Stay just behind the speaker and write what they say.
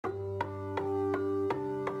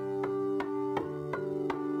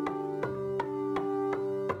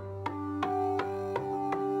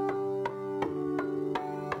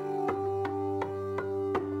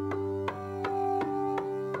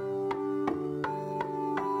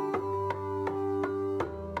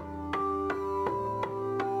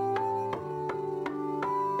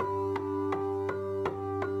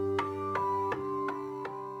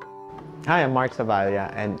Hi, I'm Mark Zavalla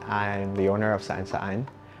and I'm the owner of Saan Saan.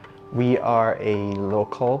 We are a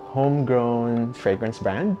local homegrown fragrance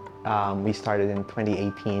brand. We started in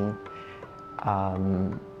 2018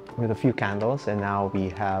 with a few candles, and now we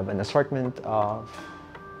have an assortment of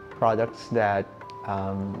products that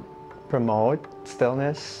promote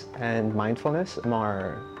stillness and mindfulness among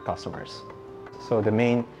our customers. So the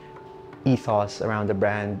main ethos around the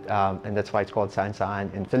brand, and that's why it's called Saan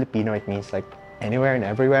Saan. In Filipino, it means like anywhere and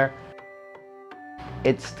everywhere.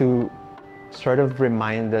 It's to sort of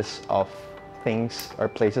remind us of things or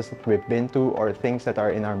places that we've been to, or things that are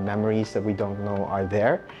in our memories that we don't know are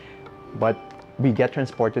there. But we get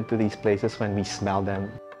transported to these places when we smell them.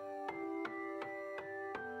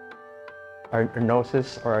 Our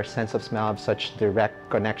noses or our sense of smell have such direct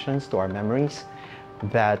connections to our memories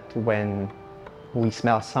that when we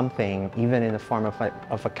smell something, even in the form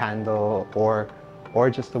of a candle or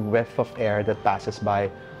just a whiff of air that passes by,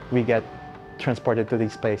 we get transported to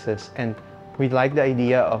these places. And we like the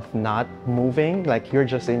idea of not moving, like you're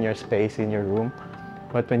just in your space, in your room.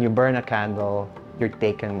 But when you burn a candle, you're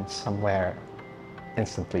taken somewhere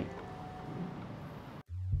instantly.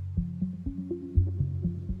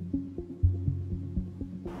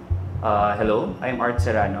 Hello, I'm Arts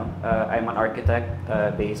Serrano. I'm an architect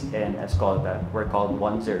based in Escolta. We're called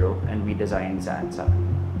 10 and we design Saan Saan.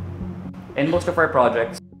 In most of our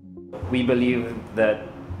projects, we believe that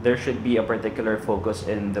there should be a particular focus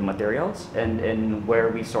in the materials and in where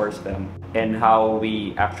we source them and how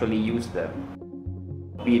we actually use them.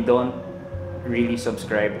 We don't really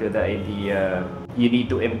subscribe to the idea you need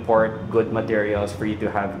to import good materials for you to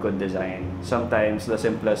have good design. Sometimes the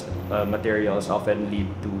simplest materials often lead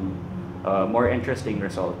to more interesting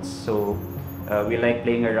results. So we like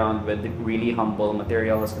playing around with really humble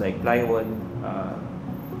materials like plywood,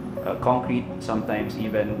 concrete, sometimes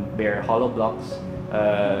even bare hollow blocks.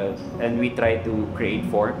 And we try to create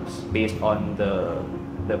forms based on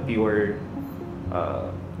the pure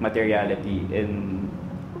materiality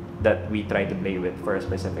that we try to play with for a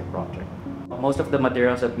specific project. Most of the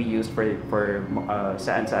materials that we use for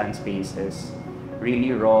Saan Saan space is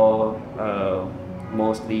really raw,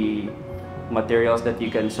 mostly materials that you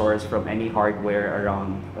can source from any hardware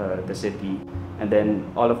around the city. And then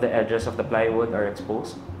all of the edges of the plywood are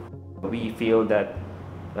exposed. We feel that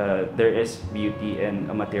there is beauty in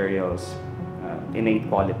a material's innate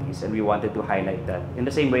qualities, and we wanted to highlight that in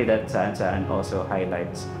the same way that Saan Saan also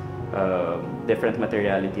highlights different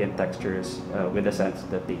materiality and textures with the scents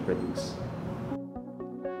that they produce.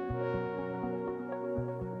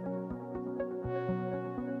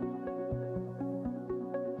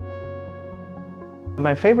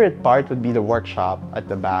 My favorite part would be the workshop at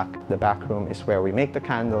the back. The back room is where we make the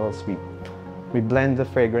candles, we blend the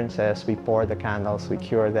fragrances, we pour the candles, we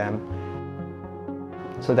cure them.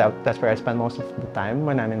 So that's where I spend most of the time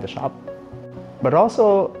when I'm in the shop. But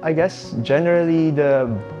also, I guess, generally the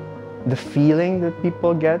feeling that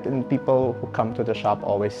people get, and people who come to the shop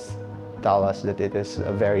always tell us that there's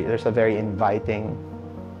a very inviting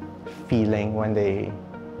feeling when they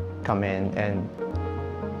come in, and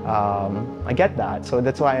I get that. So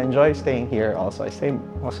that's why I enjoy staying here also. I stay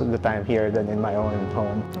most of the time here than in my own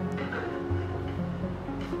home.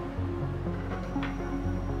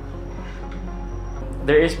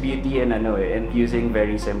 There is beauty in using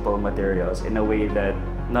very simple materials in a way that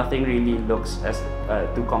nothing really looks as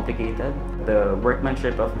too complicated. The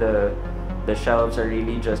workmanship of the shelves are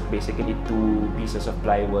really just basically two pieces of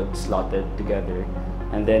plywood slotted together,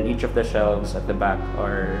 and then each of the shelves at the back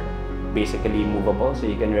are basically movable, so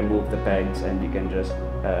you can remove the pegs and you can just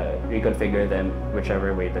reconfigure them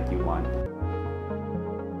whichever way that you want.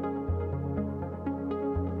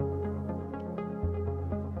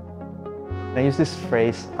 I use this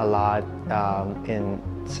phrase a lot in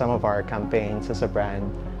some of our campaigns as a brand.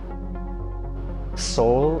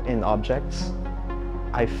 Soul in objects.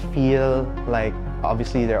 I feel like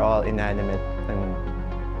obviously they're all inanimate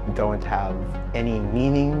and don't have any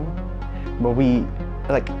meaning, but we,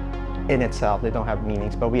 like in itself, they don't have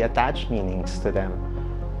meanings, but we attach meanings to them,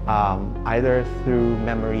 either through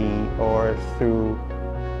memory or through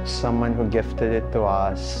someone who gifted it to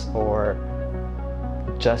us, or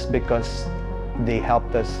just because they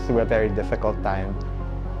helped us through a very difficult time.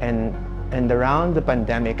 And around the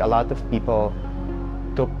pandemic, a lot of people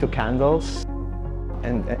took to candles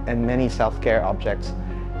and many self-care objects,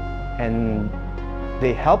 and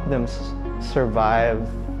they helped them survive,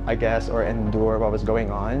 I guess, or endure what was going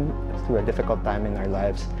on through a difficult time in our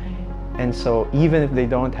lives. And so even if they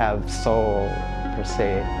don't have soul per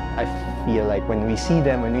se, I feel like when we see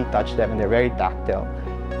them, when we touch them, and they're very tactile,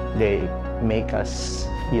 they make us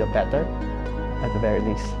feel better, at the very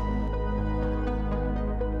least.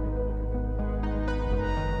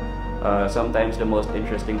 Sometimes the most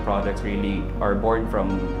interesting projects really are born from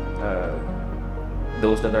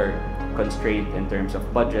those that are constrained in terms of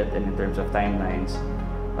budget and in terms of timelines.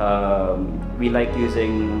 We like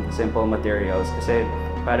using simple materials kasi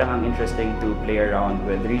parang ang interesting to play around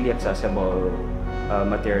with really accessible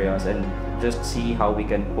materials and just see how we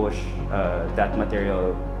can push that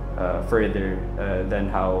material further than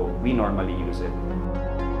how we normally use it.